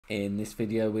In this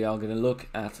video we are going to look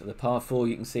at the par 4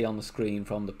 you can see on the screen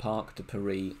from the Parc De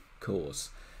Paris course.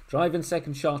 Drive and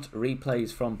second shot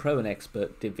replays from Pro and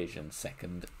Expert Division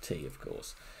 2nd tee, of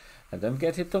course. And don't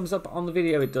forget to hit thumbs up on the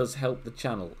video, it does help the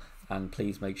channel, and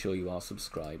please make sure you are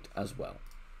subscribed as well.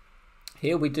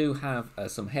 Here we do have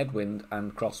some headwind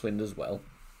and crosswind as well,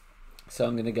 so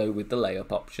I'm going to go with the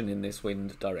layup option in this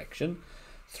wind direction.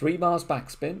 3 bars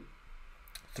backspin,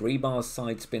 3 bars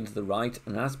side spin to the right,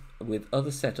 and as with other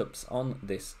setups on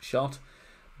this shot,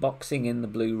 boxing in the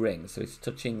blue ring, so it's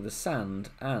touching the sand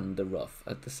and the rough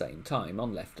at the same time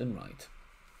on left and right.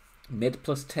 Mid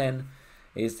plus 10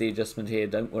 is the adjustment here.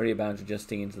 Don't worry about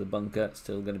adjusting into the bunker, it's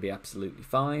still going to be absolutely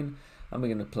fine. And we're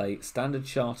going to play standard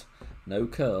shot, no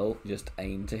curl, just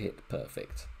aim to hit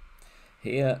perfect.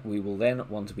 Here we will then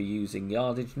want to be using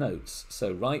yardage notes,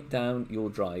 so write down your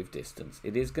drive distance.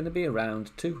 It is going to be around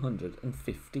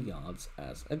 250 yards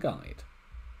as a guide.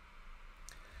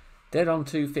 Dead on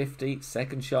 250,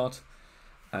 second shot.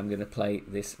 I'm going to play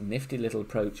this nifty little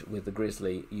approach with the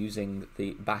Grizzly using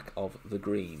the back of the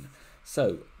green.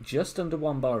 So just under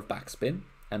 1 bar of backspin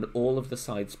and all of the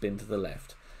side spin to the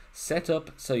left. Set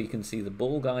up so you can see the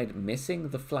ball guide missing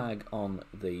the flag on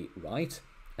the right,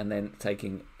 and then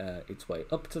taking its way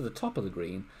up to the top of the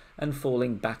green and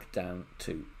falling back down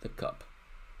to the cup.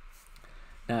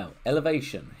 Now,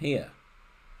 elevation here,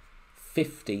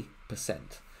 50%.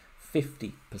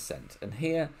 50%. And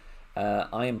here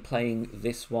I am playing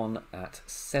this one at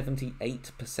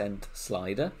 78%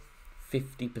 slider,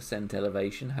 50%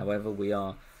 elevation. However, we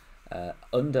are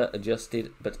under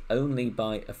adjusted, but only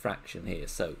by a fraction here.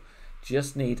 So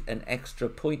just need an extra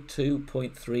 0.2,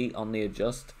 0.3 on the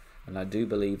adjust. And I do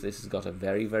believe this has got a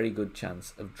very, very good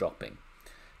chance of dropping.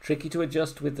 Tricky to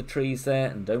adjust with the trees there,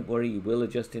 and don't worry, you will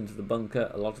adjust into the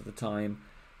bunker a lot of the time.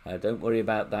 Don't worry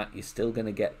about that, you're still going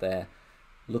to get there.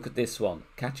 Look at this one,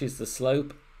 catches the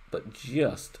slope, but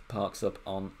just parks up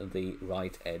on the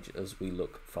right edge as we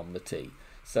look from the tee.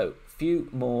 So, few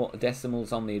more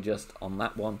decimals on the adjust on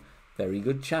that one. Very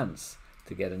good chance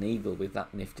to get an eagle with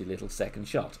that nifty little second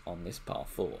shot on this par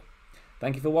 4.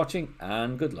 Thank you for watching,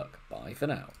 and good luck. Bye for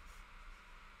now.